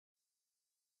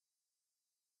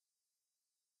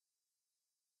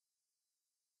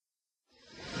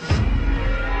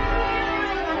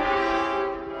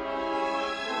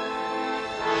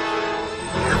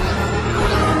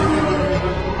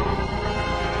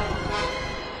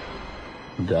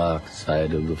Dark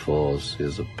side of the Force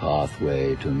is a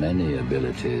pathway to many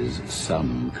abilities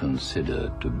some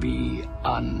consider to be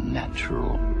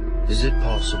unnatural. Is it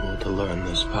possible to learn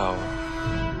this power?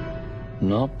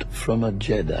 Not from a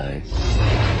Jedi.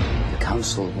 The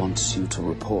Council wants you to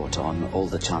report on all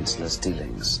the Chancellor's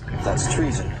dealings. That's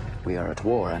treason. We are at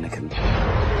war, Anakin.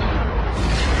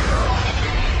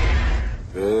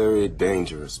 Very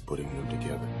dangerous putting them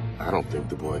together. I don't think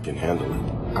the boy can handle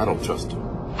it. I don't trust him.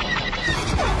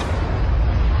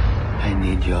 I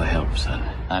need your help, son.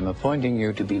 I'm appointing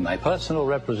you to be my personal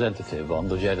representative on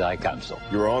the Jedi Council.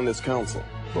 You're on this council,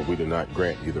 but we do not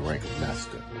grant you the rank of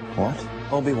master. What?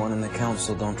 Obi-Wan and the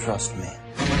Council don't trust me.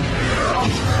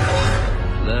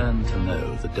 Learn to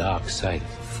know the dark side of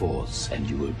the Force, and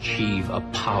you will achieve a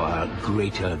power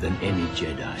greater than any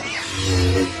Jedi.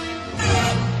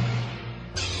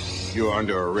 You're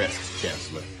under arrest,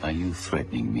 Chancellor. Are you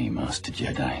threatening me, Master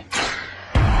Jedi?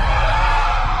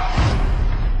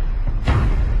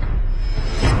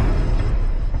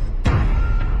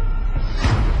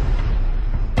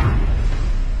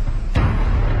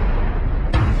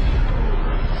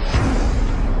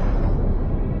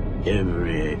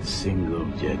 Every single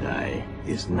Jedi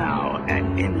is now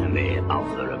an enemy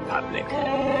of the Republic.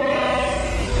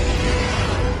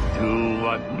 Do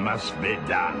what must be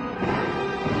done.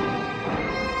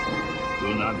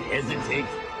 Do not hesitate.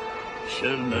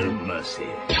 Show no mercy.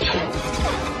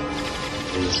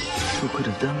 Who could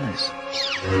have done this?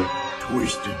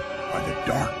 Twisted by the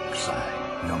dark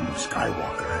side, young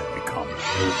Skywalker has become.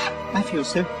 I feel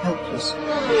so helpless.